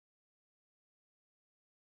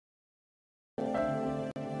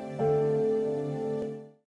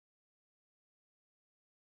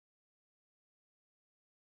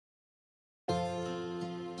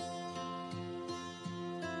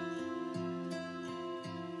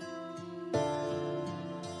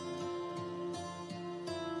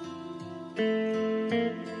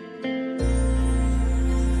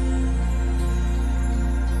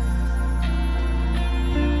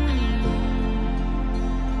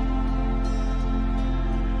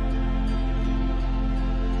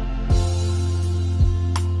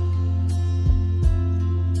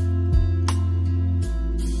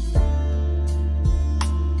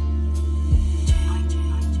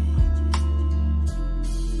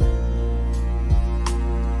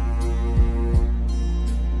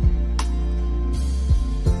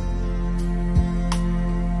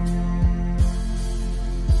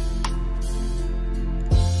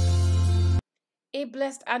A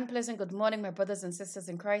blessed and pleasant good morning, my brothers and sisters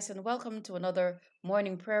in Christ, and welcome to another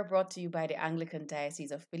morning prayer brought to you by the Anglican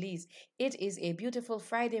Diocese of Belize. It is a beautiful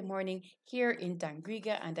Friday morning here in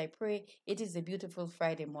Dangriga, and I pray it is a beautiful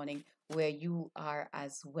Friday morning where you are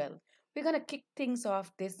as well. We're going to kick things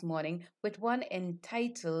off this morning with one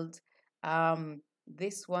entitled,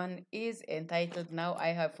 this one is entitled, now I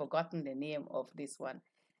have forgotten the name of this one.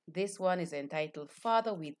 This one is entitled,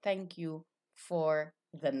 Father, we thank you for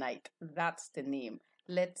the night. That's the name.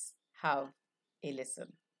 Let's have a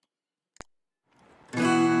listen.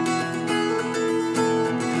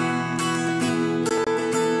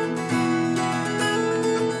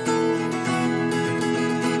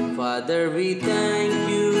 Father, we thank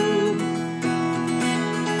you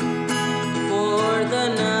for the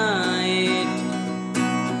night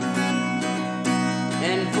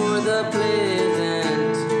and for the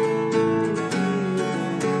pleasant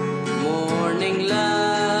morning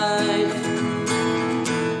light.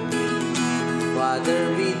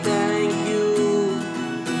 Father, we thank you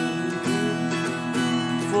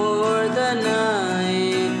for the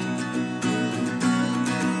night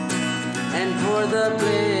and for the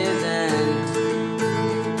pleasant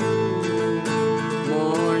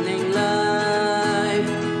morning light,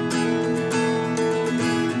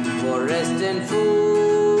 for rest and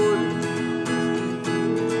food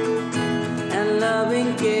and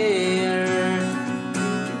loving care,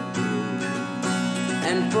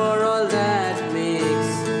 and for all that makes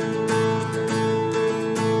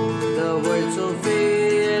the world so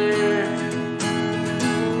fair,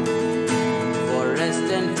 for rest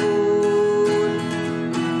and food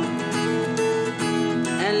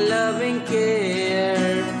and loving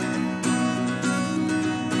care,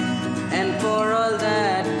 and for all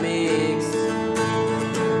that makes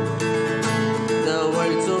the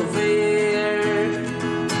world so fair.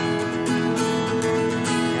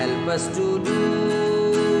 Help us to do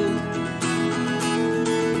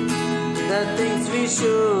the things we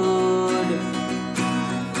should,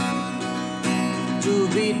 to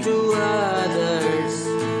be to others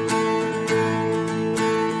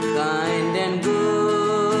kind and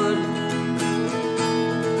good.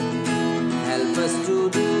 Help us to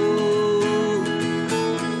do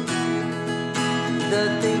the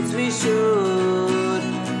things we should,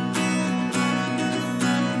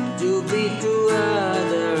 to be to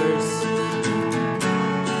others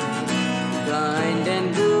kind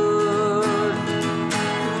and good.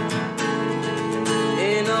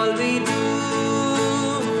 In all we do,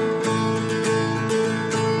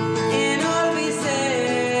 in all we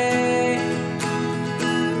say,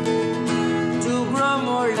 to grow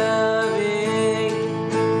more loving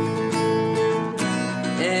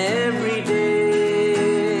every day.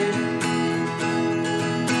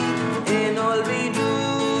 In all we do,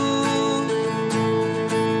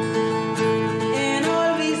 in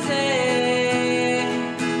all we say,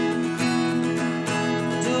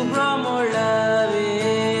 to grow more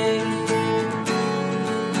loving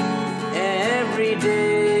every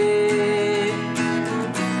day.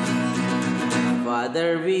 Father,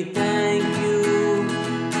 we thank you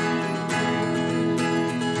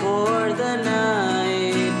for the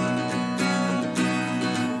night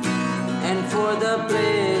and for the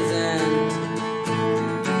pleasant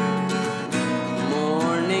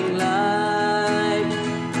morning light.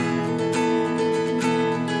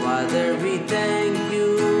 Father, we thank you.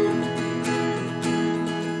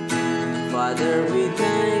 Father, we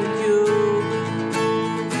thank you.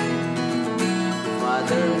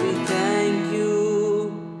 Father, we thank you.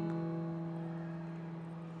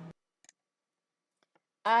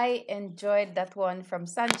 I enjoyed that one from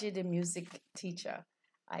Sanji, the music teacher.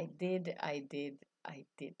 I did, I did, I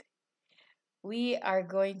did. We are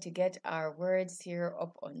going to get our words here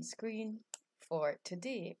up on screen for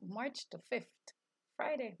today, March the 5th,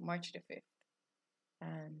 Friday, March the 5th.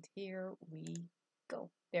 And here we go.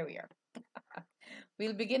 There we are.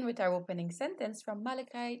 We'll begin with our opening sentence from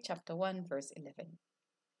Malachi chapter 1, verse 11.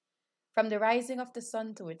 From the rising of the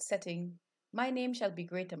sun to its setting, my name shall be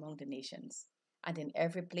great among the nations, and in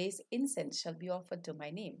every place incense shall be offered to my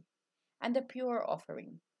name. and a pure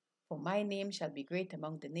offering. For my name shall be great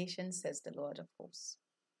among the nations, says the Lord of hosts.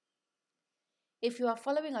 If you are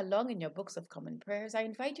following along in your books of common prayers, I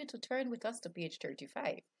invite you to turn with us to page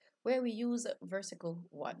 35, where we use versicle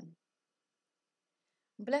 1.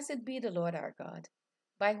 Blessed be the Lord our God,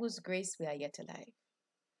 by whose grace we are yet alive.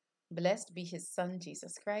 Blessed be his Son,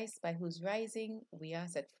 Jesus Christ, by whose rising we are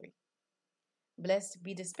set free. Blessed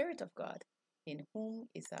be the Spirit of God, in whom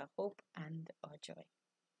is our hope and our joy.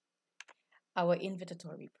 Our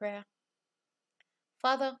invitatory prayer.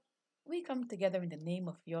 Father, we come together in the name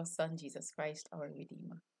of your Son, Jesus Christ, our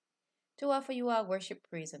Redeemer, to offer you our worship,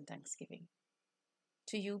 praise, and thanksgiving.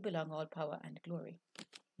 To you belong all power and glory.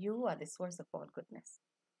 You are the source of all goodness.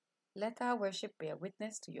 Let our worship bear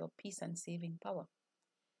witness to your peace and saving power.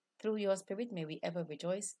 Through your Spirit may we ever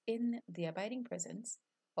rejoice in the abiding presence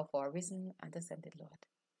of our risen and ascended Lord.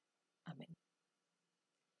 Amen.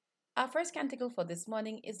 Our first canticle for this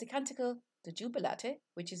morning is the canticle De Jubilate,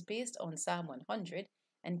 which is based on Psalm 100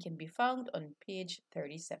 and can be found on page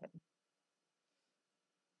 37.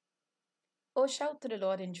 O shout to the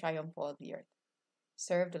Lord in triumph, all the earth.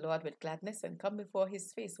 Serve the Lord with gladness and come before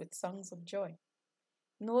his face with songs of joy.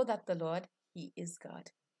 Know that the Lord, he is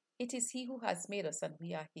God. It is he who has made us, and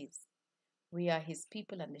we are his. We are his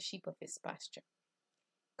people and the sheep of his pasture.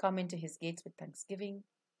 Come into his gates with thanksgiving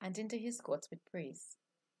and into his courts with praise.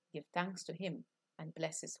 Give thanks to him and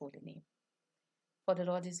bless his holy name. For the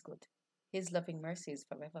Lord is good. His loving mercy is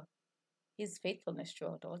forever. His faithfulness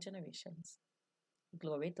throughout all generations.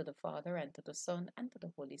 Glory to the Father, and to the Son, and to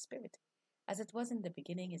the Holy Spirit, as it was in the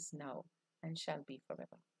beginning, is now, and shall be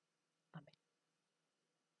forever. Amen.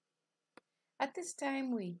 At this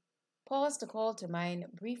time, we pause to call to mind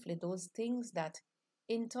briefly those things that,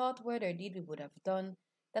 in thought, word, or deed, we would have done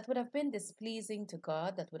that would have been displeasing to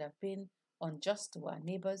God, that would have been unjust to our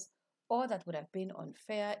neighbors, or that would have been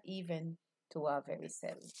unfair even to our very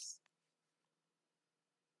selves.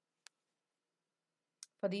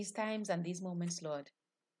 For these times and these moments, Lord,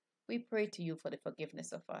 we pray to you for the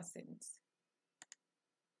forgiveness of our sins.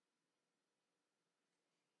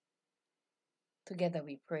 Together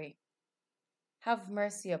we pray. Have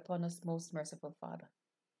mercy upon us, most merciful Father.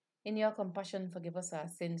 In your compassion, forgive us our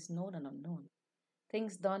sins, known and unknown,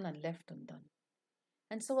 things done and left undone.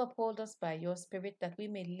 And so uphold us by your Spirit, that we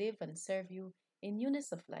may live and serve you in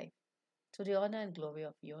newness of life, to the honor and glory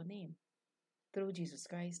of your name. Through Jesus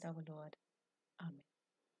Christ our Lord. Amen.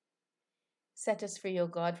 Set us free, O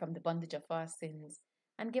God, from the bondage of our sins,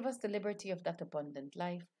 and give us the liberty of that abundant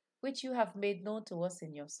life, which you have made known to us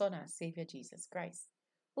in your Son, our Saviour Jesus Christ,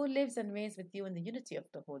 who lives and reigns with you in the unity of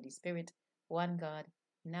the Holy Spirit, one God,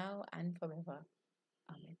 now and forever.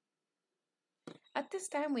 Amen. At this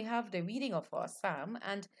time, we have the reading of our psalm,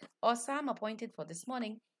 and our psalm appointed for this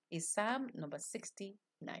morning is Psalm number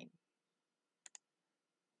 69.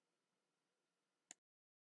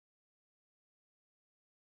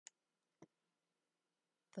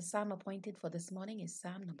 The psalm appointed for this morning is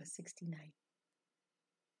Psalm number 69.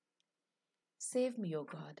 Save me, O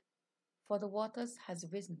God, for the waters has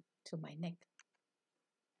risen to my neck.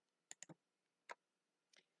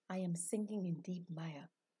 I am sinking in deep mire,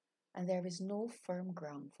 and there is no firm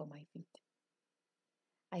ground for my feet.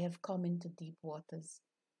 I have come into deep waters,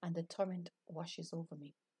 and the torrent washes over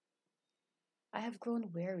me. I have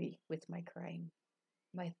grown weary with my crying.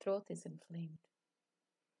 My throat is inflamed.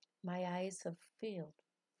 My eyes have failed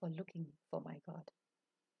for looking for my God.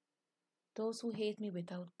 Those who hate me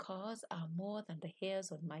without cause are more than the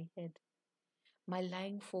hairs on my head. My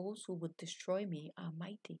lying foes who would destroy me are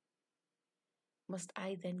mighty. Must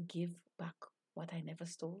I then give back what I never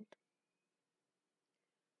stole?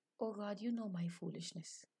 O God, you know my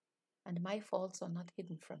foolishness, and my faults are not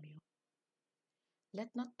hidden from you. Let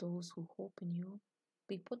not those who hope in you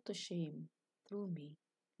be put to shame through me,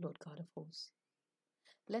 Lord God of hosts.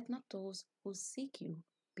 Let not those who seek you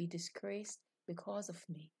be disgraced because of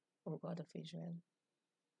me, O God of Israel.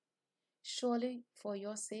 Surely for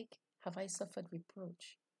your sake have I suffered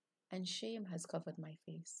reproach, and shame has covered my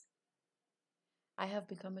face. I have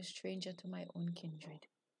become a stranger to my own kindred,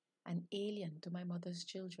 an alien to my mother's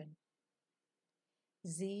children.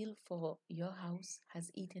 Zeal for your house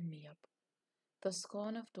has eaten me up. The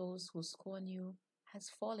scorn of those who scorn you has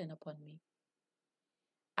fallen upon me.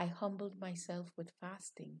 I humbled myself with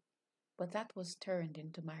fasting, but that was turned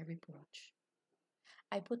into my reproach.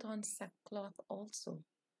 I put on sackcloth also,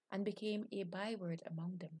 and became a byword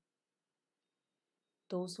among them.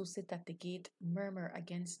 Those who sit at the gate murmur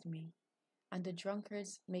against me, and the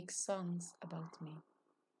drunkards make songs about me.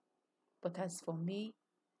 But as for me,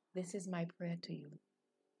 this is my prayer to you.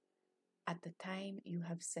 At the time you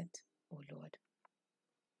have set, O Lord.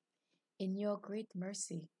 In your great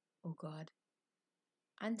mercy, O God,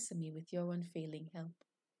 answer me with your unfailing help.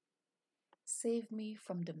 Save me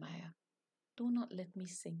from the mire. Do not let me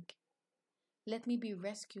sink. Let me be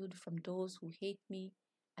rescued from those who hate me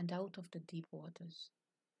and out of the deep waters.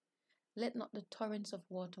 Let not the torrents of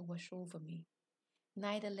water wash over me,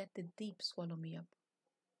 neither let the deep swallow me up.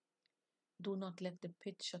 Do not let the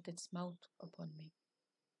pit shut its mouth upon me.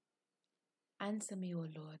 Answer me, O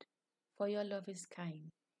Lord, for your love is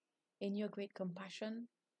kind. In your great compassion,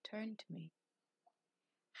 turn to me.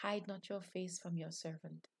 Hide not your face from your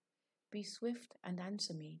servant. Be swift and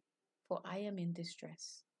answer me, for I am in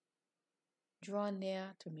distress. Draw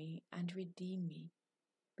near to me and redeem me.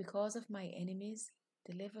 Because of my enemies,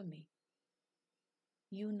 deliver me.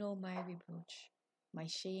 You know my reproach, my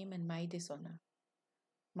shame, and my dishonor.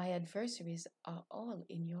 My adversaries are all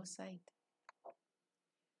in your sight.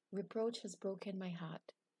 Reproach has broken my heart,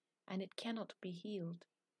 and it cannot be healed.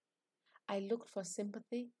 I looked for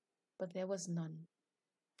sympathy, but there was none,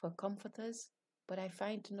 for comforters, but I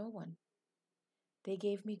find no one. They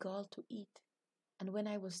gave me gall to eat, and when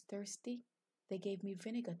I was thirsty, they gave me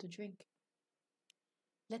vinegar to drink.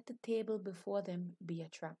 Let the table before them be a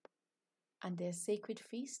trap, and their sacred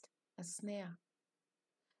feast a snare.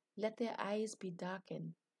 Let their eyes be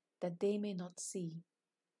darkened, that they may not see,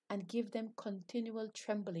 and give them continual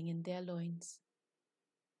trembling in their loins.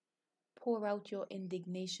 Pour out your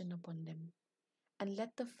indignation upon them, and let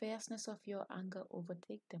the fierceness of your anger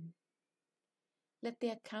overtake them. Let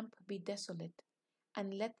their camp be desolate,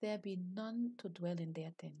 and let there be none to dwell in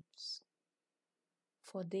their tents.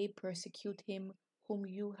 For they persecute him whom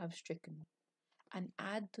you have stricken, and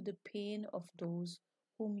add to the pain of those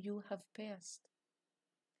whom you have pierced.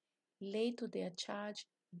 Lay to their charge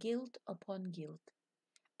guilt upon guilt,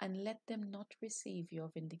 and let them not receive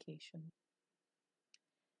your vindication.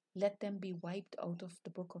 Let them be wiped out of the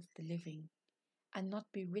book of the living, and not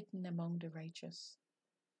be written among the righteous.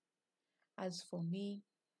 As for me,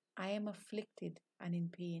 I am afflicted and in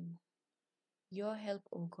pain. Your help,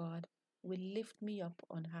 O God, will lift me up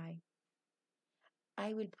on high.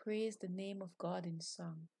 I will praise the name of God in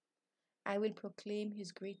song. I will proclaim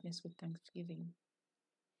his greatness with thanksgiving.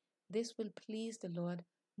 This will please the Lord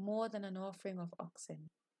more than an offering of oxen,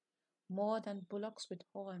 more than bullocks with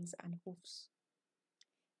horns and hoofs.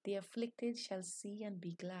 The afflicted shall see and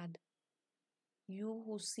be glad. You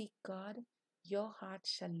who seek God, your heart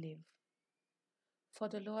shall live. For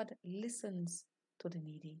the Lord listens to the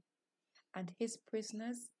needy, and his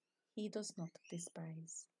prisoners he does not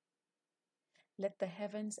despise. Let the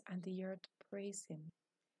heavens and the earth praise him,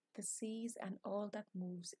 the seas and all that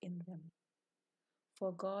moves in them.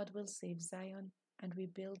 For God will save Zion and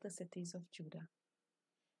rebuild the cities of Judah.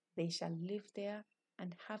 They shall live there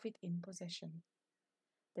and have it in possession.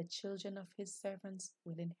 The children of his servants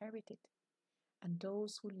will inherit it, and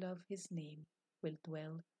those who love his name will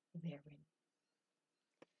dwell therein.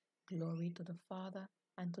 Glory to the Father,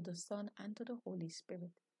 and to the Son, and to the Holy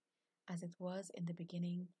Spirit, as it was in the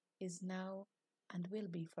beginning, is now, and will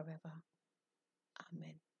be forever.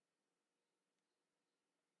 Amen.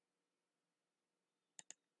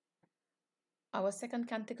 Our second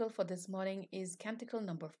canticle for this morning is Canticle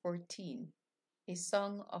number 14, a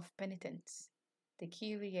song of penitence, the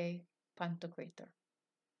Kyrie Pantocrator.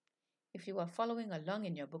 If you are following along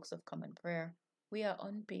in your books of common prayer, we are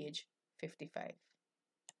on page 55.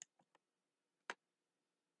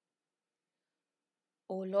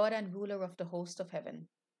 O Lord and ruler of the host of heaven,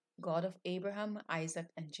 God of Abraham,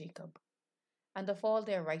 Isaac, and Jacob, and of all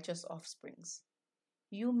their righteous offsprings,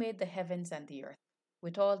 you made the heavens and the earth,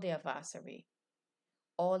 with all their vast array.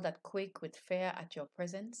 All that quake with fear at your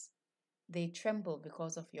presence, they tremble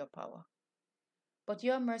because of your power. But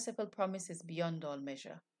your merciful promise is beyond all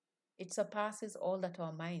measure. It surpasses all that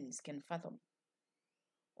our minds can fathom.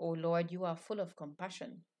 O Lord, you are full of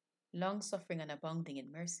compassion, long-suffering and abounding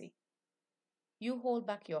in mercy. You hold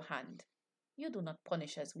back your hand. You do not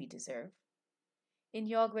punish as we deserve. In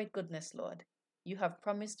your great goodness, Lord, you have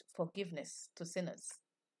promised forgiveness to sinners,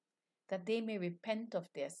 that they may repent of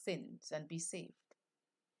their sins and be saved.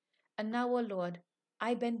 And now, O Lord,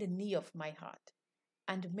 I bend the knee of my heart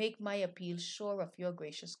and make my appeal sure of your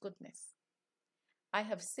gracious goodness. I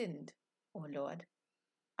have sinned, O Lord,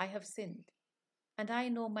 I have sinned, and I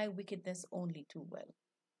know my wickedness only too well.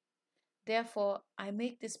 Therefore, I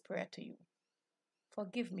make this prayer to you.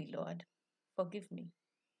 Forgive me, Lord, forgive me.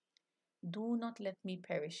 Do not let me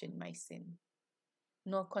perish in my sin,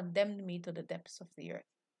 nor condemn me to the depths of the earth.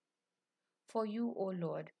 For you, O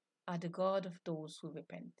Lord, are the God of those who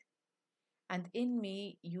repent, and in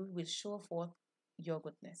me you will show forth your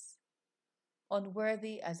goodness.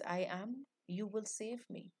 Unworthy as I am, you will save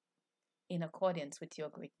me, in accordance with your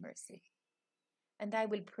great mercy. And I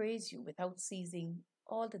will praise you without ceasing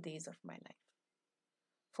all the days of my life.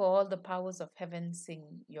 For all the powers of heaven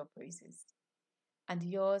sing your praises, and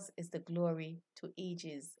yours is the glory to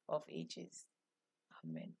ages of ages.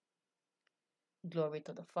 Amen. Glory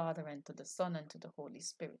to the Father, and to the Son, and to the Holy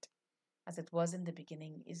Spirit, as it was in the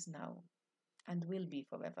beginning, is now, and will be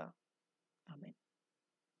forever. Amen.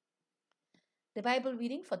 The Bible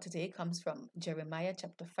reading for today comes from Jeremiah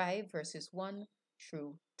chapter 5, verses 1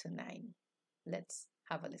 through to 9. Let's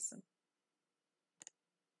have a listen.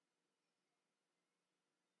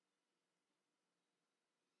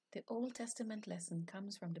 The Old Testament lesson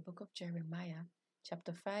comes from the book of Jeremiah,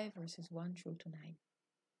 chapter 5, verses 1 through to 9.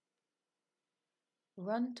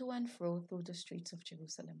 Run to and fro through the streets of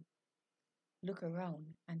Jerusalem. Look around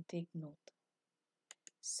and take note.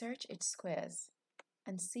 Search its squares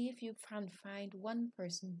and see if you can find one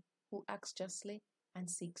person who acts justly and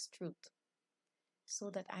seeks truth, so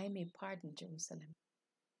that I may pardon Jerusalem.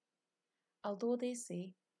 Although they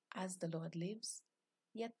say, "As the Lord lives,"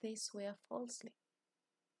 yet they swear falsely.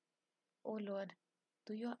 O Lord,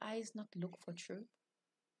 do your eyes not look for truth?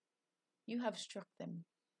 You have struck them,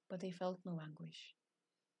 but they felt no anguish.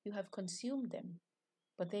 You have consumed them,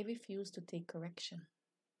 but they refuse to take correction.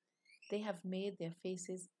 They have made their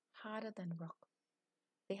faces harder than rock.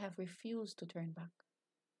 They have refused to turn back.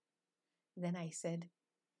 Then I said,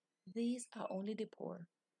 "These are only the poor.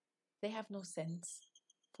 They have no sense,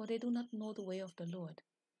 for they do not know the way of the Lord,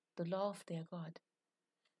 the law of their God.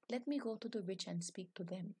 Let me go to the rich and speak to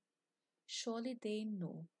them. Surely they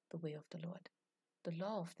know the way of the Lord, the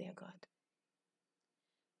law of their God."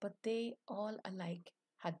 But they all alike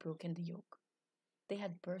had broken the yoke. They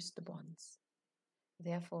had burst the bonds.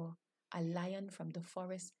 Therefore, a lion from the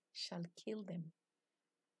forest shall kill them.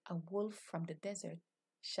 A wolf from the desert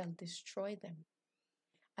shall destroy them.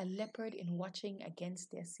 A leopard in watching against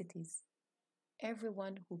their cities.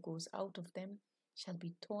 Everyone who goes out of them shall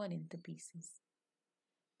be torn into pieces,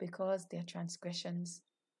 because their transgressions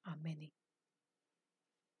are many.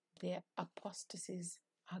 Their apostasies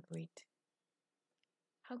are great.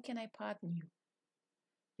 How can I pardon you?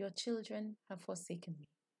 Your children have forsaken me,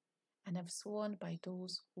 and have sworn by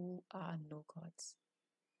those who are no gods.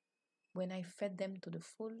 When I fed them to the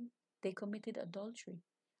full, they committed adultery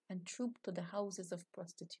and trooped to the houses of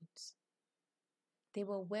prostitutes. They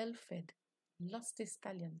were well fed, lusty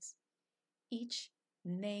stallions, each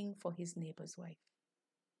neighing for his neighbor's wife.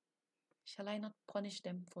 Shall I not punish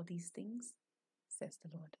them for these things? Says the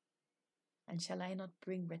Lord. And shall I not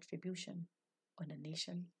bring retribution on a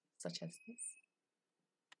nation such as this?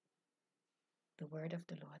 The word of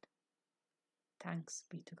the Lord. Thanks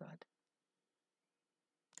be to God.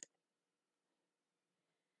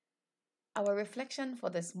 Our reflection for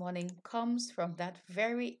this morning comes from that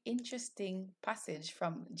very interesting passage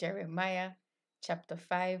from Jeremiah chapter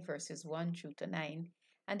 5, verses 1 through to 9.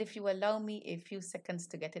 And if you allow me a few seconds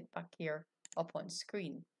to get it back here up on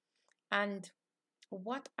screen. And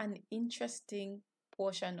what an interesting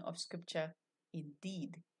portion of scripture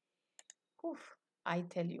indeed. Oof, I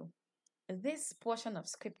tell you, this portion of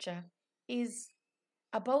scripture is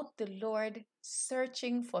about the Lord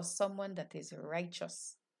searching for someone that is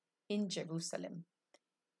righteous in Jerusalem.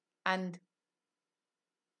 And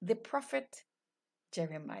the prophet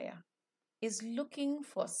Jeremiah is looking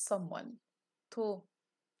for someone to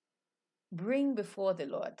bring before the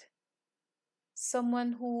Lord,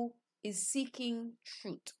 someone who is seeking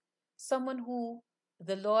truth, someone who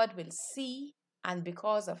the Lord will see and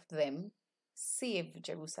because of them save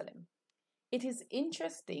Jerusalem. It is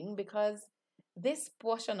interesting because this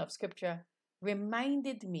portion of scripture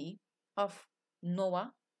reminded me of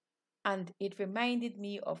Noah, and it reminded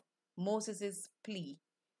me of Moses' plea,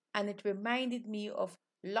 and it reminded me of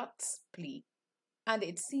Lot's plea. And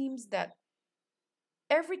it seems that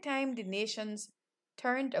every time the nations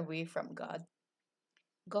turned away from God,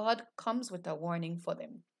 God comes with a warning for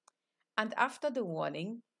them. And after the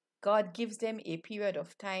warning, God gives them a period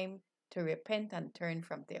of time to repent and turn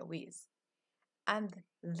from their ways. And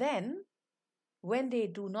then, when they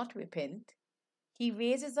do not repent, he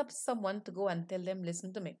raises up someone to go and tell them,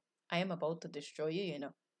 "Listen to me, I am about to destroy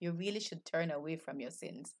you, you really should turn away from your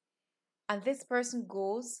sins." And this person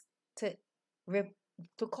goes to,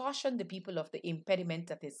 to caution the people of the impediment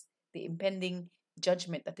that is the impending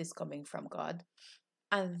judgment that is coming from God.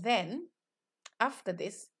 And then, after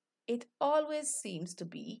this, it always seems to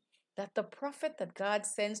be that the prophet that God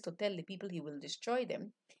sends to tell the people he will destroy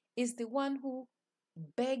them is the one who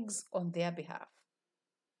begs on their behalf.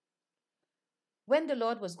 When the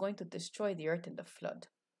Lord was going to destroy the earth in the flood,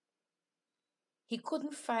 he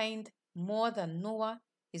couldn't find more than Noah,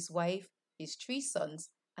 his wife, his 3 sons,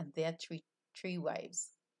 and their three wives.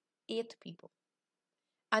 8 people.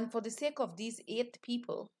 And for the sake of these 8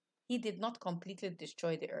 people, he did not completely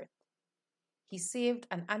destroy the earth. He saved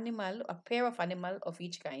an animal, a pair of animal of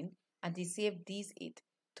each kind, and he saved these 8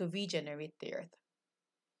 to regenerate the earth.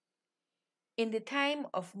 In the time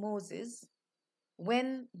of Moses,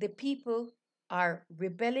 when the people are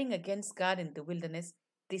rebelling against God in the wilderness,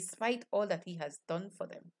 despite all that he has done for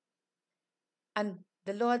them. And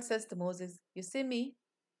the Lord says to Moses, you see me,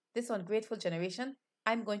 this ungrateful generation,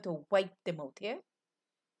 I'm going to wipe them out here.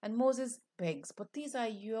 And Moses begs, but these are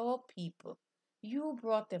your people. You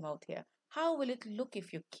brought them out here. How will it look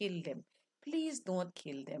if you kill them? Please don't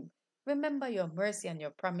kill them. Remember your mercy and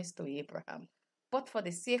your promise to Abraham. But for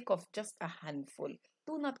the sake of just a handful,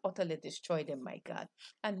 do not utterly destroy them, my God.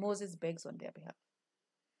 And Moses begs on their behalf.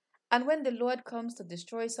 And when the Lord comes to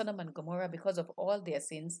destroy Sodom and Gomorrah because of all their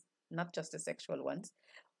sins, not just the sexual ones,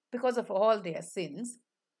 because of all their sins,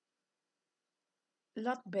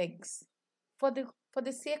 Lot begs, for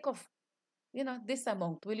the sake of, this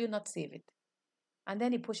amount, will you not save it? And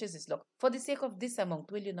then he pushes his luck. For the sake of this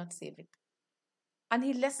amount, will you not save it? And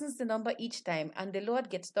he lessens the number each time, and the Lord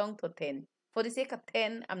gets down to 10. For the sake of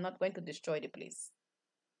 10, I'm not going to destroy the place.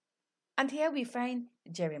 And here we find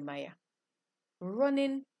Jeremiah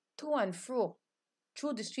running to and fro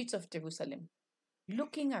through the streets of Jerusalem,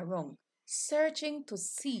 looking around, searching to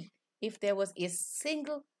see if there was a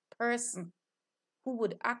single person who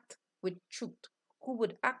would act with truth, who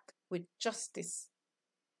would act with justice,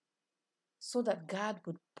 so that God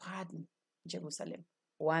would pardon Jerusalem.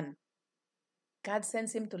 One. God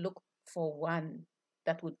sends him to look for one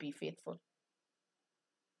that would be faithful.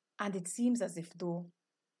 And it seems as if though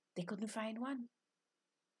they couldn't find one.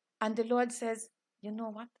 And the Lord says, you know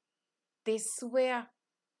what? They swear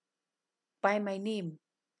by my name.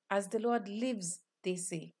 As the Lord lives, they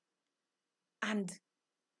say. And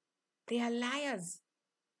they are liars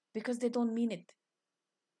because they don't mean it.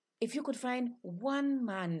 If you could find one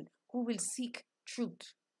man who will seek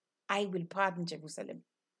truth, I will pardon Jerusalem.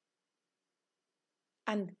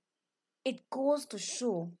 And it goes to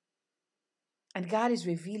show, and God is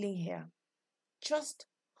revealing here, just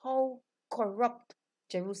how corrupt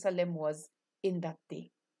Jerusalem was in that day.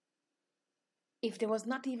 If there was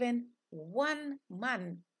not even one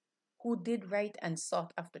man who did right and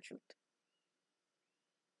sought after truth.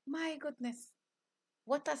 My goodness,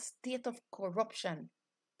 what a state of corruption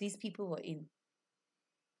these people were in.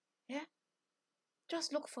 Yeah?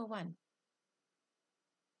 Just look for one.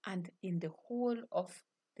 And in the whole of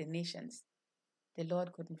the nations, the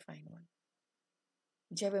Lord couldn't find one.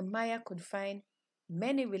 Jeremiah could find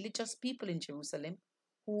many religious people in Jerusalem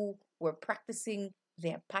who were practicing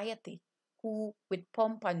their piety, who with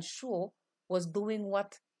pomp and show was doing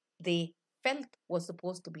what they felt was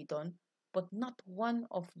supposed to be done, but not one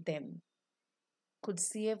of them could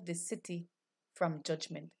save the city from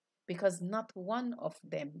judgment, because not one of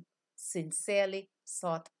them sincerely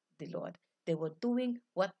sought the Lord. They were doing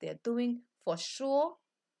what they're doing for show,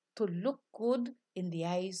 to look good in the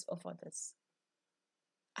eyes of others.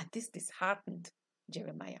 And this disheartened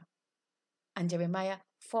Jeremiah. And Jeremiah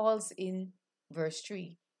falls in verse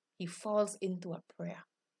 3. He falls into a prayer.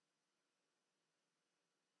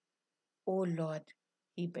 Oh Lord,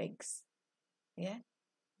 he begs. Yeah?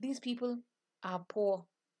 These people are poor.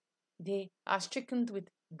 They are stricken with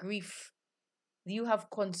grief. You have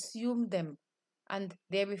consumed them, and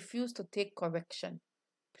they refuse to take correction.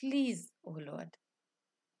 Please, oh Lord.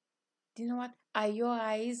 Do you know what? Are your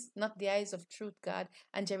eyes not the eyes of truth, God?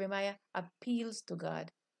 And Jeremiah appeals to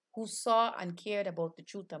God, who saw and cared about the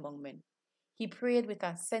truth among men. He prayed with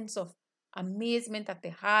a sense of amazement at the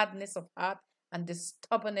hardness of heart and the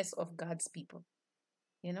stubbornness of God's people.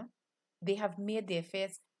 You know, they have made their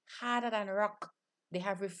faith harder than rock. They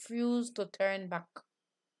have refused to turn back.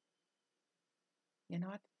 You know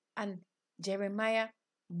what? And Jeremiah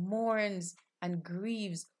mourns and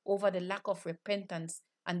grieves over the lack of repentance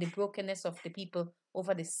and the brokenness of the people,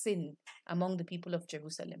 over the sin among the people of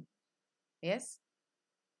Jerusalem. Yes?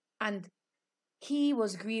 And he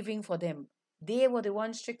was grieving for them. They were the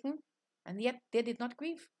ones stricken, and yet they did not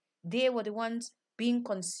grieve. They were the ones being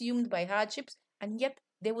consumed by hardships, and yet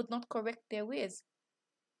they would not correct their ways.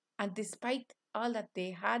 And despite all that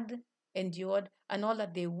they had endured and all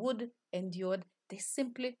that they would endure, they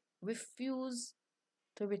simply refuse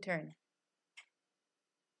to return.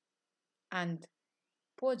 And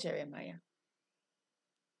poor Jeremiah.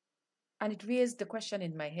 And it raised the question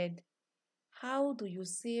in my head, how do you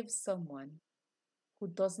save someone who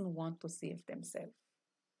doesn't want to save themselves?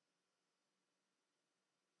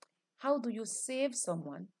 How do you save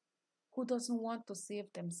someone who doesn't want to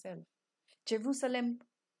save themselves? Jerusalem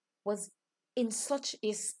was in such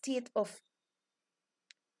a state of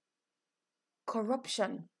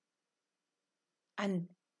corruption, and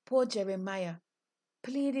poor Jeremiah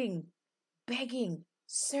pleading, begging,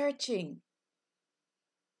 searching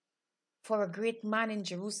for a great man in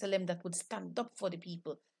Jerusalem that would stand up for the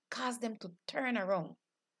people, cause them to turn around.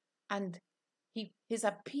 And his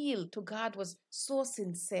appeal to God was so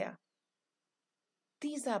sincere.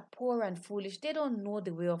 These are poor and foolish. They don't know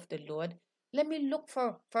the way of the Lord. Let me look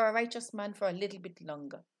for a righteous man for a little bit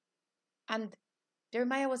longer. And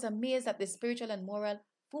Jeremiah was amazed at the spiritual and moral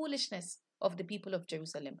foolishness of the people of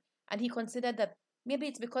Jerusalem. And he considered that maybe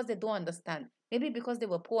it's because they don't understand. Maybe because they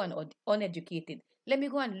were poor and uneducated. Let me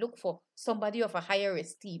go and look for somebody of a higher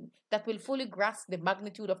esteem that will fully grasp the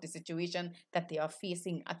magnitude of the situation that they are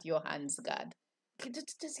facing at your hands, God.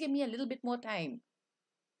 Just give me a little bit more time.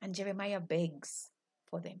 And Jeremiah begs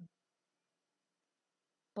for them.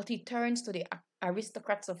 But he turns to the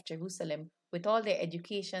aristocrats of Jerusalem with all their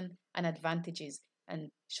education and advantages, and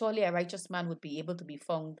surely a righteous man would be able to be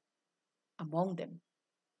found among them.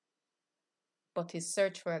 But his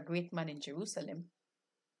search for a great man in Jerusalem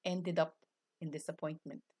ended up in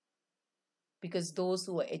disappointment, because those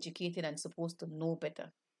who were educated and supposed to know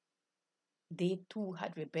better, they too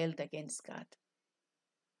had rebelled against God.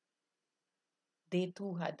 They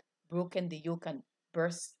too had broken the yoke and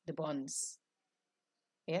burst the bonds.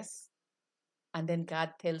 Yes? And then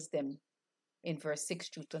God tells them in verse 6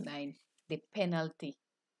 through to 9 the penalty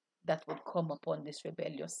that would come upon this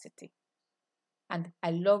rebellious city. And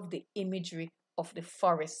I love the imagery of the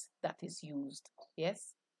forest that is used.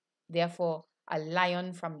 Yes? Therefore, a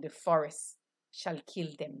lion from the forest shall kill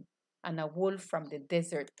them, and a wolf from the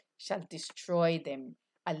desert shall destroy them.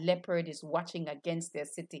 A leopard is watching against their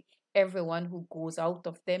city. Everyone who goes out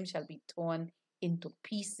of them shall be torn into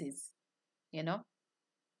pieces. You know?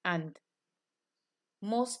 And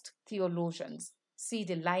most theologians see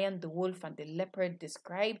the lion, the wolf, and the leopard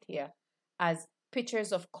described here as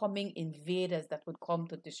pictures of coming invaders that would come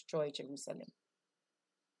to destroy Jerusalem.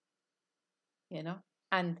 You know?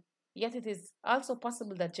 And yet it is also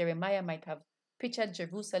possible that Jeremiah might have pictured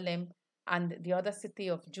Jerusalem and the other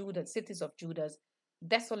cities of Judah,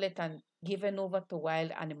 desolate and given over to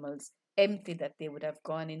wild animals, empty, that they would have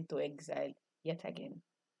gone into exile yet again.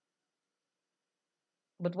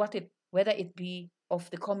 But whether it be of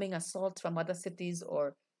the coming assault from other cities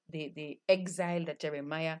or the exile that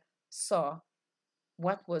Jeremiah saw,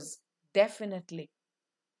 what was definitely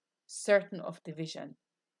certain of the vision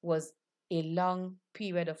was a long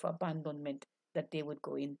period of abandonment that they would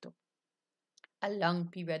go into, a long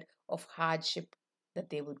period of hardship that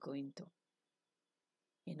they would go into,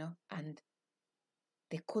 and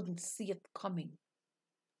they couldn't see it coming.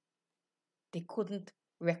 They couldn't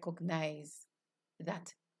recognize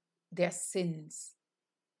that their sins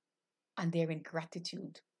and their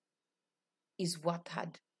ingratitude is what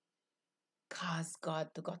had caused God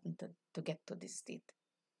to get to this state.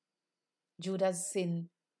 Judah's sin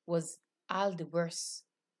was all the worse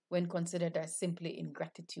when considered as simply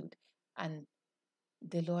ingratitude. And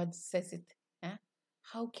the Lord says it,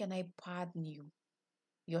 how can I pardon you?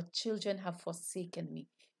 Your children have forsaken me.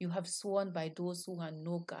 You have sworn by those who are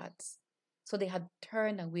no gods. So they had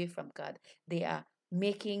turned away from God. They are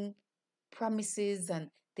making promises and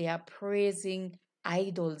they are praising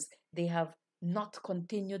idols. They have not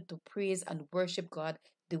continued to praise and worship God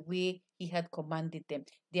the way He had commanded them.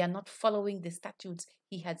 They are not following the statutes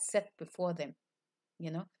He had set before them,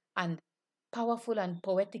 and powerful and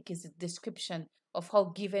poetic is the description of how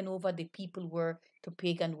given over the people were to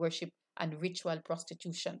pagan worship and ritual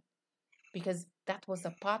prostitution, because that was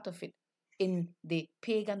a part of it. In the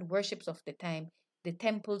pagan worships of the time, the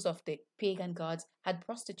temples of the pagan gods had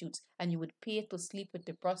prostitutes, and you would pay to sleep with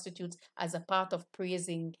the prostitutes as a part of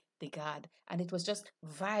praising the god. And it was just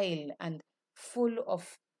vile and full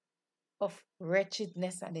of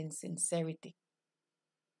wretchedness and insincerity.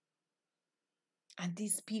 And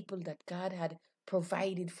these people that God had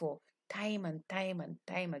provided for time and time and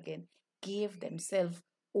time again gave themselves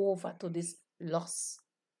over to this loss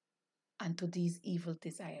and to these evil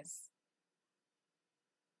desires.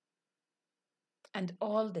 And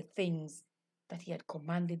all the things that He had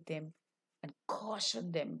commanded them and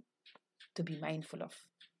cautioned them to be mindful of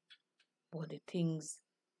were the things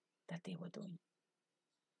that they were doing.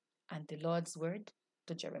 And the Lord's word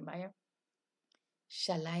to Jeremiah,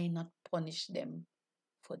 shall I not punish them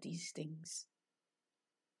for these things?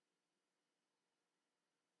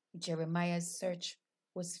 Jeremiah's search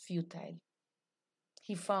was futile.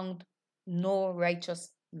 He found no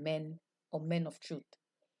righteous men or men of truth.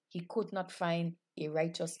 He could not find a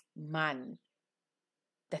righteous man.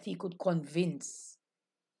 that he could convince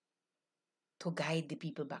to guide the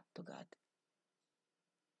people back to God.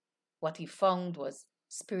 What he found was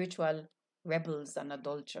spiritual rebels and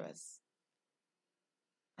adulterers.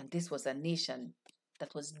 And this was a nation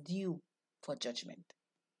that was due for judgment.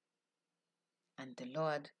 And the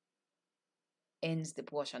Lord ends the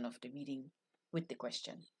portion of the reading with the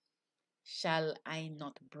question, shall I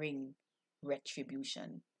not bring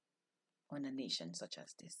retribution on a nation such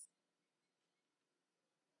as this?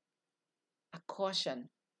 A caution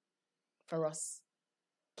for us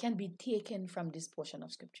can be taken from this portion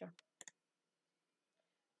of scripture.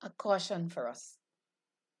 A caution for us.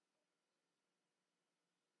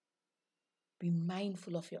 Be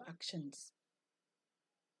mindful of your actions,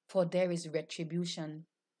 for there is retribution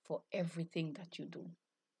for everything that you do.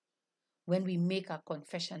 When we make a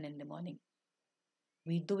confession in the morning,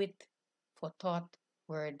 we do it for thought,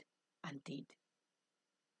 word, and deed.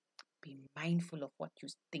 Be mindful of what you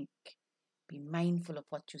think. Be mindful of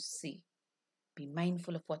what you say. Be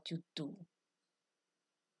mindful of what you do,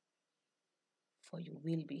 for you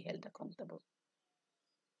will be held accountable.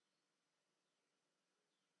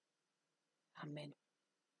 Amen.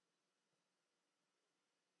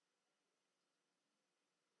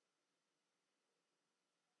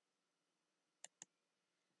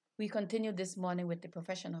 We continue this morning with the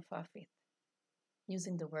profession of our faith,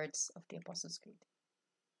 using the words of the Apostles' Creed.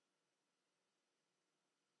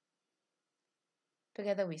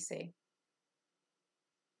 Together we say,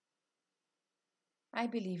 I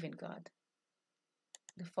believe in God,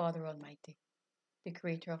 the Father Almighty, the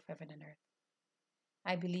Creator of heaven and earth.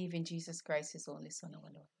 I believe in Jesus Christ, His only Son, our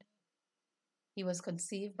Lord. He was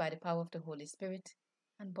conceived by the power of the Holy Spirit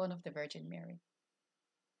and born of the Virgin Mary.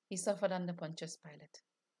 He suffered under Pontius Pilate,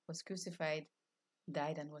 was crucified,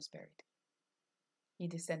 died, and was buried. He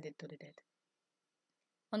descended to the dead.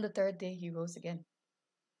 On the third day, he rose again.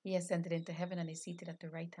 He ascended into heaven and is seated at the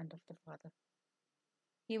right hand of the Father.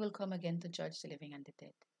 He will come again to judge the living and the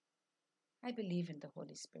dead. I believe in the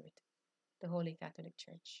Holy Spirit, the Holy Catholic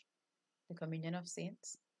Church, the communion of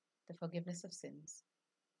saints, the forgiveness of sins,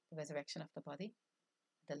 the resurrection of the body,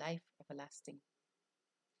 and the life everlasting.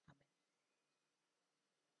 Amen.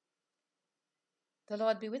 The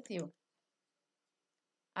Lord be with you.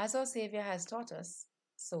 As our Savior has taught us,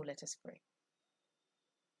 so let us pray.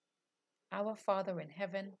 Our Father in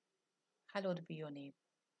heaven, hallowed be your name.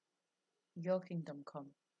 Your kingdom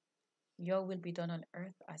come. Your will be done on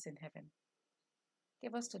earth as in heaven.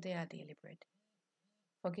 Give us today our daily bread.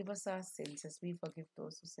 Forgive us our sins as we forgive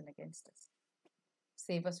those who sin against us.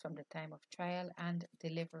 Save us from the time of trial and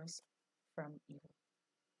deliver us from evil.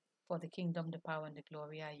 For the kingdom, the power, and the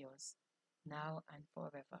glory are yours, now and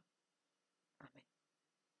forever. Amen.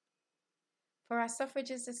 For our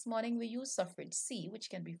suffrages this morning, we use suffrage C, which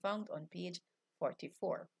can be found on page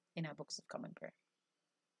 44 in our Books of Common Prayer.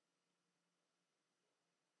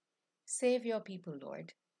 Save your people,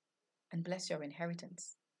 Lord, and bless your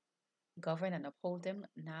inheritance. Govern and uphold them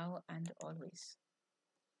now and always.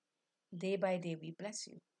 Day by day we bless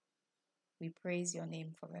you. We praise your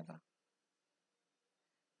name forever.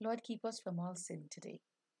 Lord, keep us from all sin today.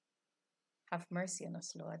 Have mercy on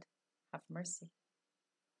us, Lord. Have mercy.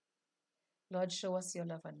 Lord, show us your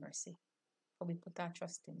love and mercy, for we put our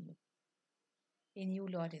trust in you. In you,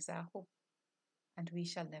 Lord, is our hope, and we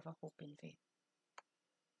shall never hope in vain.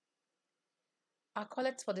 Our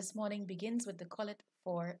collect for this morning begins with the collect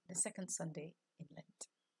for the second Sunday in Lent.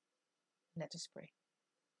 Let us pray.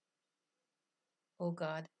 O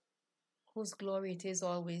God, whose glory it is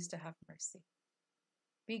always to have mercy,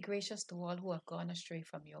 be gracious to all who have gone astray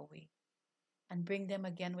from your way, and bring them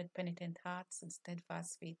again with penitent hearts and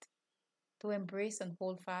steadfast faith to embrace and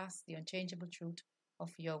hold fast the unchangeable truth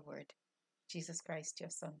of your word, Jesus Christ, your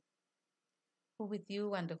Son, who with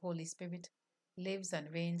you and the Holy Spirit lives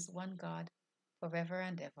and reigns one God forever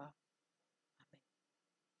and ever. Amen.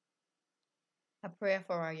 A prayer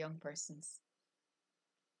for our young persons.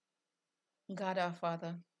 God our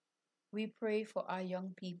Father, we pray for our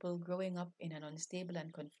young people growing up in an unstable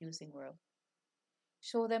and confusing world.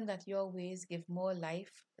 Show them that your ways give more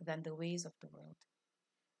life than the ways of the world,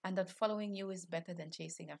 and that following you is better than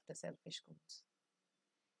chasing after selfish goals.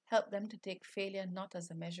 Help them to take failure not as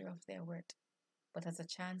a measure of their worth, but as a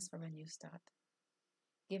chance for a new start.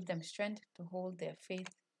 Give them strength to hold their faith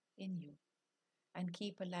in you and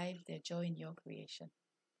keep alive their joy in your creation.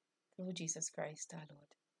 Through Jesus Christ our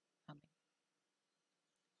Lord. Amen.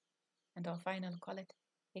 And our final collect,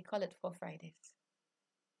 a collect for Fridays.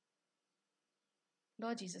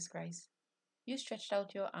 Lord Jesus Christ, you stretched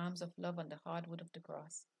out your arms of love on the hard wood of the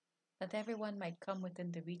cross, that everyone might come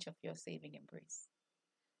within the reach of your saving embrace.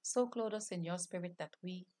 So clothe us in your spirit that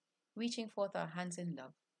we, reaching forth our hands in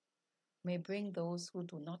love, may bring those who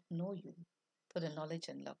do not know you to the knowledge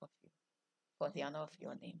and love of you, for the honor of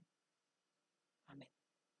your name. Amen.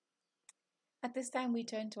 At this time, we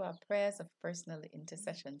turn to our prayers of personal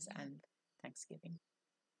intercessions and thanksgiving.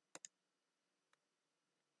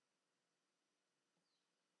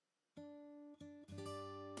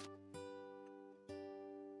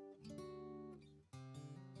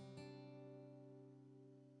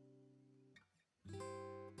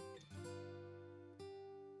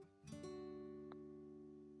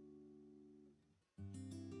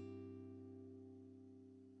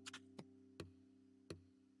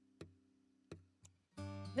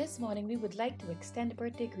 This morning, we would like to extend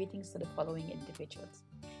birthday greetings to the following individuals.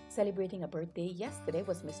 Celebrating a birthday yesterday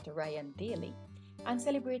was Mr. Ryan Daly, and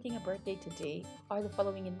celebrating a birthday today are the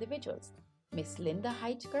following individuals: Miss Linda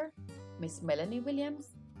Heitger, Miss Melanie Williams,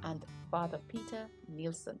 and Father Peter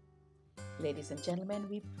Nielsen. Ladies and gentlemen,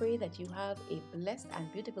 we pray that you have a blessed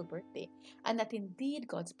and beautiful birthday, and that indeed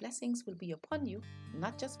God's blessings will be upon you,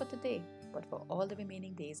 not just for today, but for all the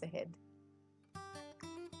remaining days ahead.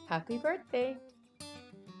 Happy birthday!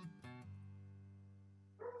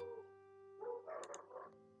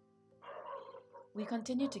 We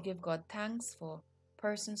continue to give God thanks for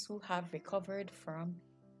persons who have recovered from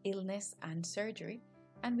illness and surgery,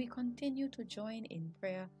 and we continue to join in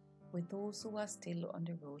prayer with those who are still on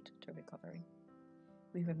the road to recovery.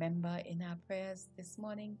 We remember in our prayers this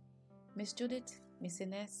morning Miss Judith, Miss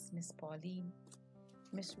Ines, Miss Pauline,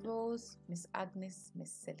 Miss Rose, Miss Agnes,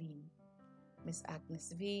 Miss Celine, Miss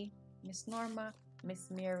Agnes V, Miss Norma,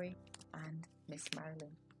 Miss Mary, and Miss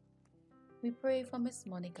Marilyn. We pray for Miss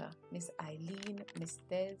Monica, Miss Eileen, Miss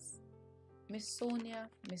Des, Miss Sonia,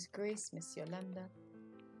 Miss Grace, Miss Yolanda,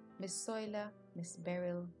 Miss Soila, Miss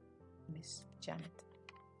Beryl, Miss Janet.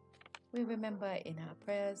 We remember in our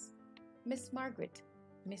prayers Miss Margaret,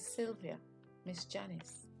 Miss Sylvia, Miss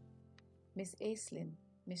Janice, Miss Aislinn,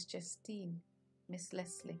 Miss Justine, Miss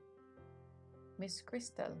Leslie, Miss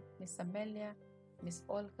Crystal, Miss Amelia, Miss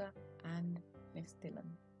Olga, and Miss Dylan.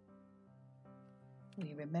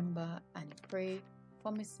 We remember and pray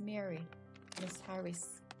for Miss Mary, Miss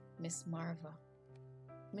Harris, Miss Marva,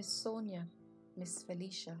 Miss Sonia, Miss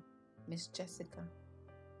Felicia, Miss Jessica,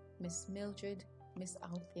 Miss Mildred, Miss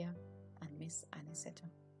Althea, and Miss Anisetta.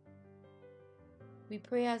 We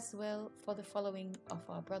pray as well for the following of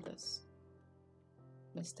our brothers: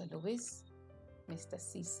 Mr. Louis, Mr.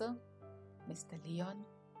 Cecil, Mr. Leon,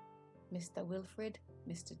 Mr. Wilfred,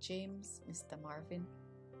 Mr. James, Mr. Marvin,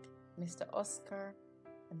 Mr. Oscar,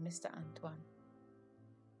 and Mr. Antoine.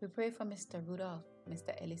 We pray for Mr. Rudolph,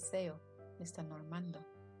 Mr. Eliseo, Mr. Normando,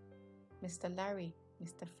 Mr. Larry,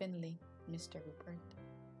 Mr. Finley, Mr. Rupert,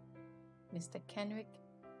 Mr. Kenrick,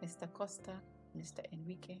 Mr. Costa, Mr.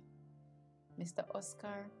 Enrique, Mr.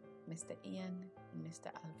 Oscar, Mr. Ian, and Mr.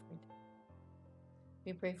 Alfred.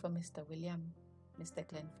 We pray for Mr. William, Mr.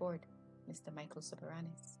 Glenford, Mr. Michael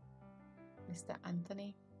Soberanis, Mr.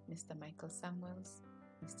 Anthony, Mr. Michael Samuels,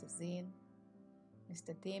 Mr. Zane,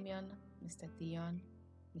 Mr. Damian, Mr. Dion,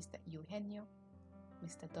 Mr. Eugenio,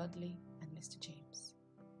 Mr. Dudley, and Mr. James.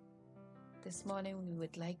 This morning we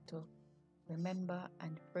would like to remember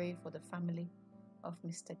and pray for the family of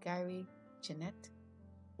Mr. Gary Jeanette,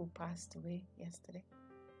 who passed away yesterday.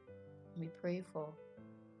 We pray for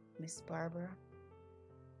Miss Barbara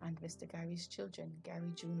and Mr. Gary's children,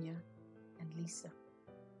 Gary Jr. and Lisa.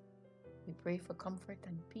 We pray for comfort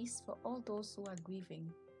and peace for all those who are grieving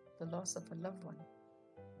the loss of a loved one.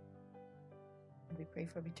 And we pray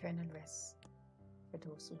for eternal rest for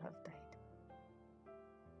those who have died.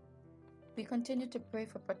 We continue to pray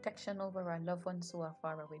for protection over our loved ones who are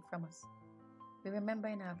far away from us. We remember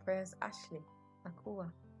in our prayers Ashley,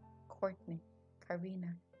 Akua, Courtney,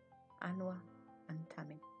 Karina, Anwa, and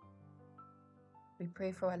Tammy. We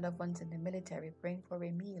pray for our loved ones in the military, praying for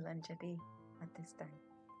Emil and Jade at this time.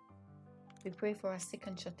 We pray for our sick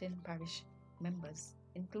and shut-in parish members,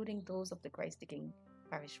 including those of the Christ the King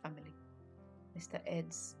parish family: Mr.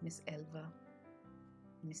 Eds, Miss Elva,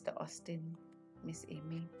 Mr. Austin, Miss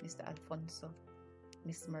Amy, Mr. Alfonso,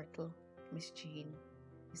 Miss Myrtle, Miss Jean,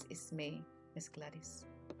 Miss Ismay, Miss Gladys.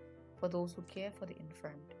 For those who care for the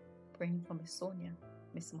infirmed, praying for Miss Sonia,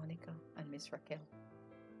 Miss Monica, and Miss Raquel.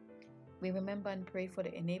 We remember and pray for the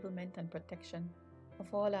enablement and protection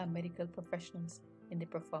of all our medical professionals in the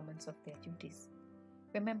performance of their duties,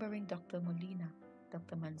 remembering Dr. Molina,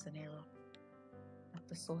 Dr. Manzanero,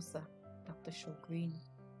 Dr. Sosa, Dr. Shaw Green,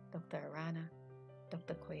 Dr. Arana,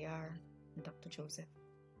 Dr. Koyar, and Dr. Joseph.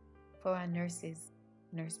 For our nurses,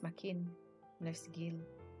 Nurse Makin, Nurse Gill,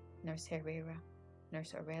 Nurse Herrera,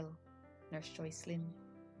 Nurse Orel, Nurse Joycelyn,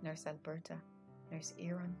 Nurse Alberta, Nurse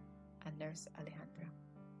Aaron, and Nurse Alejandra.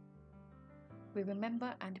 We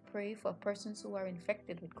remember and pray for persons who are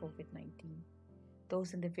infected with COVID-19,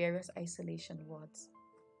 those in the various isolation wards.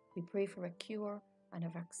 We pray for a cure and a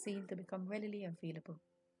vaccine to become readily available.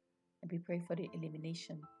 And we pray for the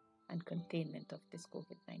elimination and containment of this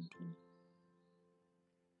COVID-19.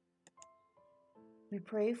 We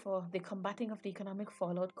pray for the combating of the economic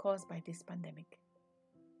fallout caused by this pandemic,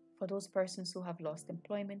 for those persons who have lost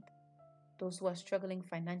employment, those who are struggling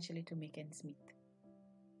financially to make ends meet.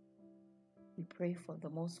 We pray for the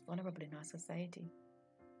most vulnerable in our society,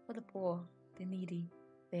 for the poor, the needy,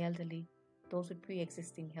 the elderly, those with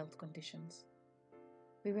pre-existing health conditions.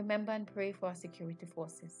 We remember and pray for our security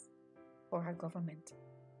forces, for our government,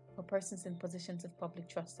 for persons in positions of public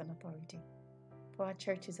trust and authority, for our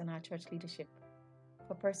churches and our church leadership,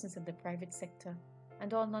 for persons in the private sector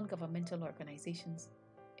and all non-governmental organizations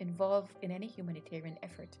involved in any humanitarian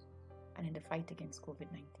effort and in the fight against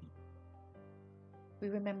COVID-19. We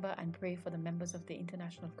remember and pray for the members of the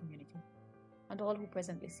international community and all who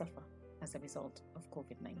presently suffer as a result of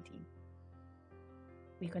COVID-19.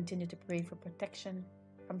 We continue to pray for protection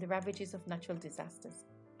from the ravages of natural disasters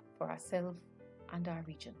for ourselves and our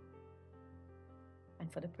region,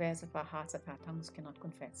 and for the prayers of our hearts that our tongues cannot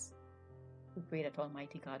confess. We pray that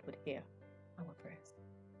Almighty God would hear our prayers.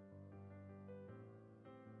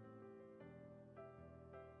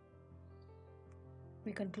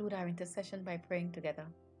 We conclude our intercession by praying together.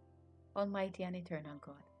 Almighty and eternal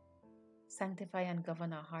God, sanctify and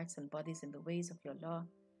govern our hearts and bodies in the ways of your law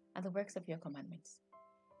and the works of your commandments,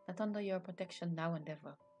 that under your protection now and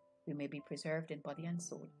ever we may be preserved in body and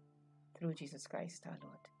soul, through Jesus Christ our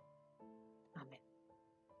Lord. Amen.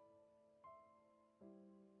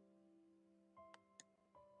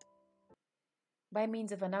 By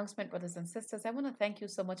means of announcement, brothers and sisters, I want to thank you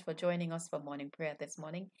so much for joining us for morning prayer this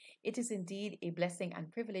morning. It is indeed a blessing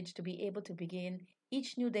and privilege to be able to begin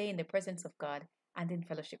each new day in the presence of God and in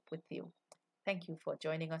fellowship with you. Thank you for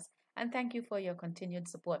joining us, and thank you for your continued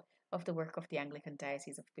support of the work of the Anglican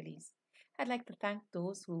Diocese of Belize. I'd like to thank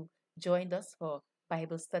those who joined us for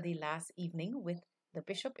Bible study last evening with the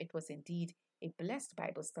Bishop. It was indeed a blessed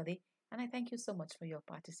Bible study, and I thank you so much for your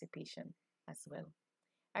participation as well.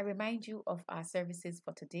 I remind you of our services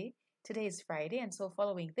for today. Today is Friday, and so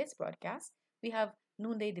following this broadcast, we have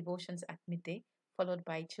noonday devotions at midday, followed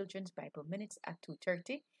by Children's Bible Minutes at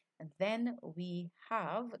 2:30, and then we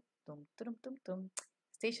have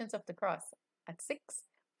Stations of the Cross at 6,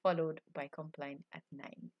 followed by Compline at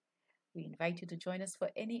 9. We invite you to join us for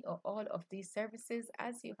any or all of these services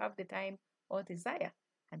as you have the time or desire.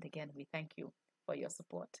 And again, we thank you for your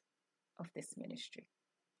support of this ministry.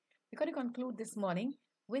 We're going to conclude this morning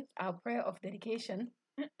with our prayer of dedication,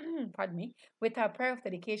 pardon me, with our prayer of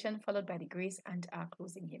dedication followed by the grace and our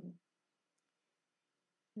closing hymn.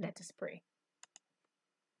 Let us pray.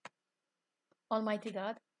 Almighty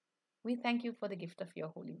God, we thank you for the gift of your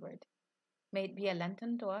holy word. May it be a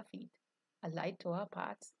lantern to our feet, a light to our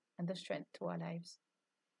paths, and a strength to our lives.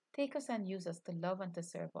 Take us and use us to love and to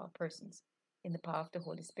serve our persons in the power of the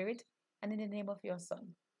Holy Spirit and in the name of your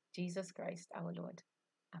Son, Jesus Christ our Lord.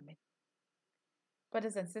 Amen.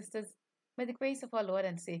 Brothers and sisters, may the grace of our Lord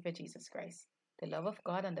and Savior Jesus Christ, the love of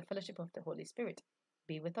God, and the fellowship of the Holy Spirit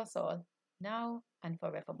be with us all, now and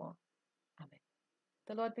forevermore. Amen.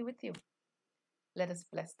 The Lord be with you. Let us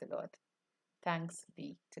bless the Lord. Thanks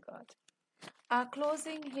be to God. Our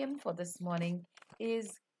closing hymn for this morning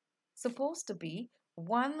is supposed to be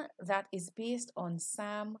one that is based on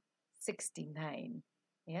Psalm 69.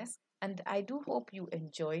 Yes, and I do hope you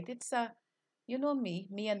enjoyed it. It's you know me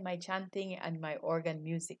and my chanting and my organ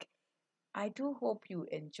music. I do hope you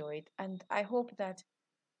enjoyed, and I hope that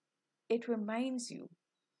it reminds you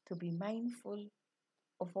to be mindful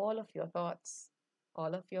of all of your thoughts,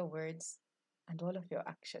 all of your words, and all of your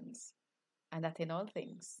actions, and that in all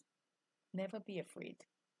things, never be afraid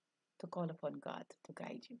to call upon God to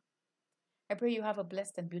guide you. I pray you have a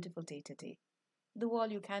blessed and beautiful day today. Do all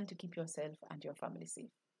you can to keep yourself and your family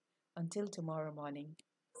safe. Until tomorrow morning,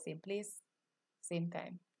 same place, same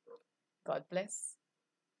time. God bless.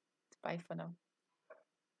 Bye for now.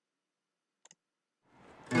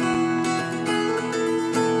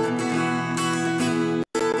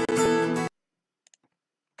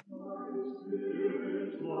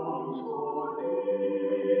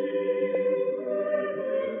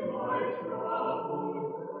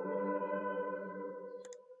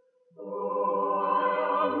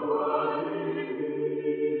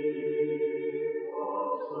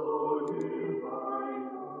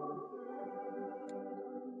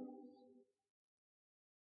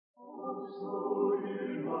 So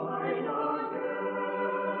divine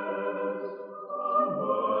again.